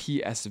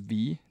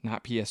PSV,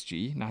 not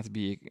PSG, not to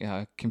be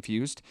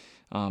confused.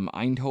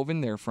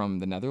 Eindhoven, they're from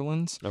the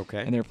Netherlands.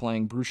 Okay. And they're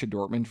playing Borussia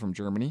Dortmund from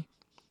Germany.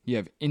 You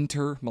have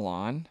Inter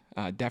Milan,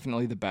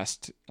 definitely the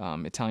best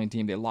Italian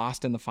team. They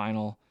lost in the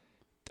final,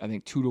 I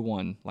think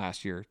 2-1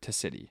 last year to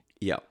City.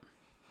 Yep.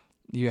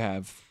 You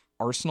have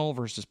Arsenal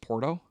versus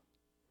Porto.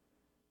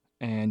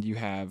 And you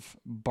have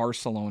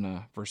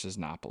Barcelona versus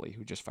Napoli,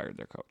 who just fired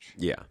their coach.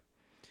 Yeah.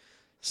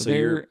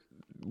 So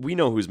we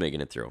know who's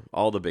making it through.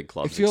 All the big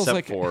clubs,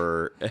 except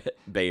for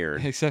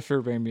Bayern. Except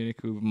for Bayern Munich,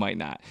 who might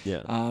not.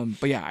 Yeah.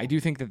 But yeah, I do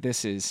think that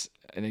this is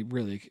a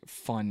really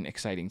fun,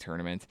 exciting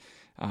tournament.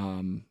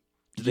 Do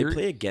they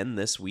play again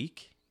this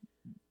week?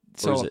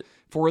 So, or is it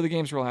 4 of the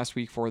games were last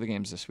week, 4 of the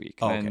games this week,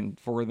 and then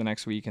 4 the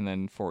next week, and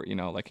then 4,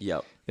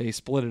 they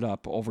split it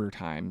up over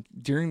time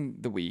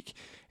during the week.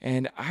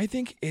 And I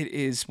think it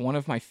is one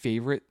of my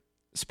favorite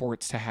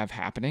sports to have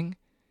happening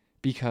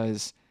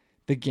because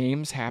the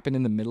games happen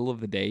in the middle of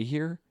the day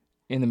here,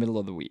 in the middle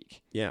of the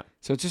week. Yeah.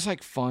 So it's just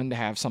like fun to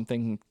have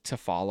something to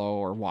follow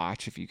or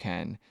watch if you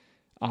can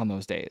on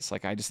those days.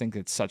 Like, I just think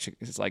it's such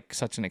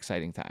an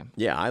exciting time.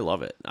 Yeah, I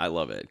love it.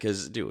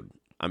 Because, dude,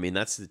 I mean,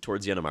 that's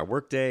towards the end of my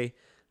workday.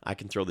 I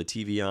can throw the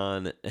TV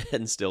on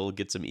and still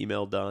get some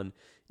email done.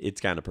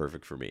 It's kind of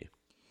perfect for me.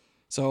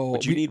 So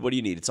what do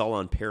you need? It's all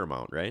on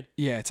Paramount, right?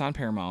 Yeah, it's on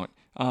Paramount.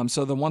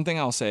 So the one thing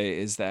I'll say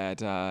is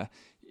that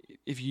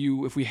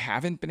if we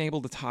haven't been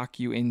able to talk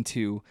you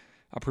into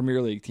a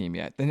Premier League team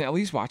yet, then at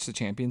least watch the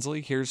Champions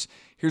League. Here's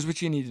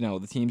what you need to know,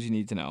 the teams you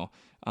need to know.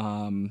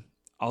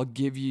 I'll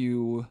give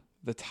you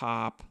the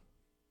top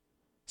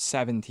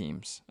 7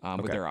 teams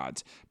with their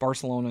odds.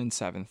 Barcelona in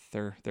 7th.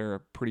 They're a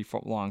pretty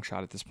long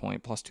shot at this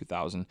point, plus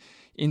 2,000.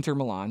 Inter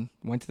Milan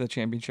went to the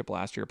championship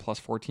last year, plus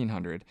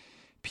 1,400.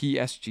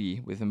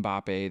 PSG with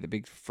Mbappe, the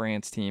big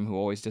France team who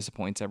always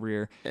disappoints every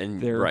year.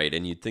 And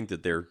and you'd think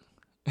that their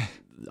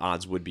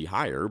odds would be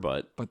higher,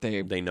 but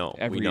they know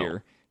every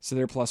year. So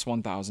they're plus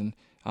 1,000.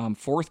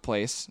 4th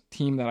place,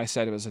 team that I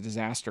said was a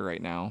disaster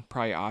right now,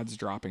 probably odds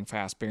dropping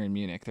fast, Bayern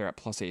Munich. They're at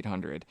plus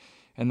 800.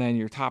 And then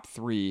your top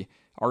 3,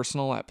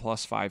 Arsenal at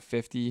plus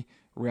 550,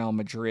 Real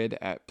Madrid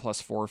at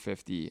plus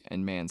 450,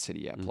 and Man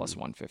City at plus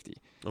 150.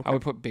 Okay. I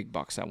would put big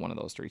bucks that one of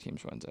those 3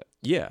 teams wins it.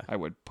 Yeah. I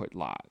would put a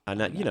lot.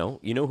 And you know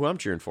who I'm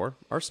cheering for?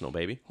 Arsenal,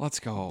 baby.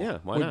 Let's go. Yeah,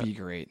 why not? Would be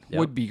great. Yep.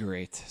 Would be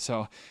great.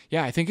 So,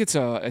 yeah, I think it's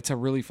a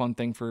really fun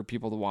thing for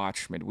people to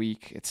watch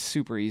midweek. It's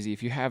super easy.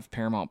 If you have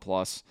Paramount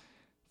Plus,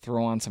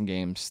 throw on some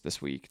games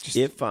this week. Just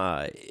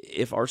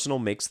if Arsenal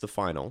makes the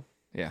final,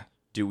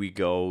 do we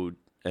go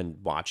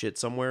and watch it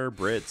somewhere,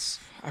 Brits?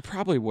 I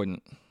probably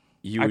wouldn't.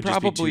 You would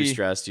just be too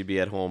stressed. You'd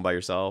be at home by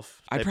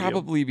yourself. I'd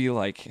probably be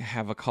like,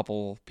 have a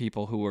couple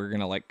people who are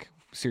gonna like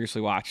seriously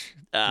watch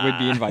would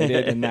be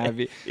invited, and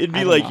it'd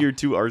be like your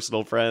 2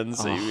 Arsenal friends.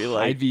 So you'd be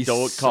like,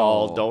 don't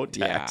call, don't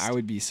text. Yeah, I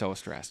would be so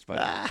stressed.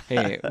 But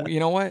hey, you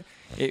know what?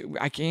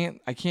 I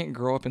can't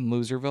grow up in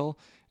Loserville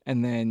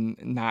and then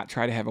not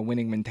try to have a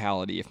winning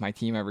mentality if my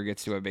team ever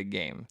gets to a big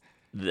game.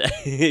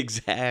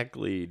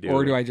 Exactly, dude.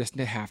 Or do I just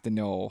have to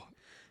know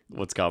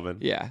what's coming?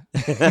 Yeah.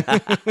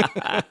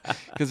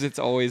 Because it's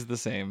always the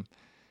same.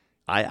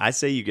 I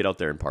say you get out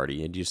there and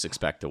party and just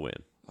expect to win.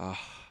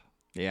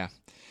 Yeah.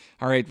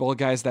 All right. Well,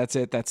 guys, that's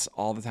it. That's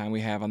all the time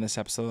we have on this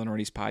episode of the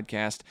Northeast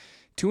Podcast.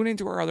 Tune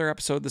into our other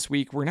episode this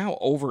week. We're now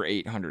over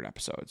 800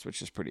 episodes, which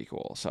is pretty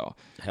cool. So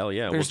hell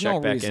yeah, we'll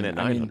check back in at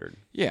 900.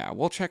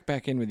 We'll check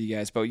back in with you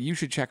guys, but you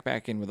should check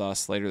back in with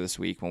us later this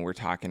week when we're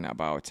talking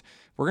about.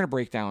 We're going to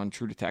break down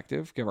True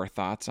Detective, give our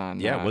thoughts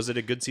on. Yeah, was it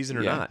a good season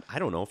or not? I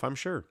don't know if I'm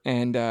sure.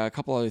 And a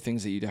couple other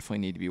things that you definitely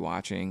need to be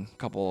watching. A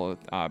couple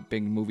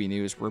big movie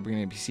news. We're going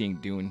to be seeing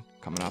Dune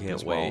coming up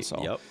as well.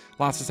 So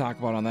lots to talk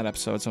about on that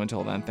episode. So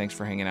until then, thanks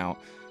for hanging out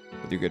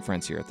with your good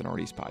friends here at the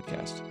Northeast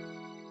Podcast.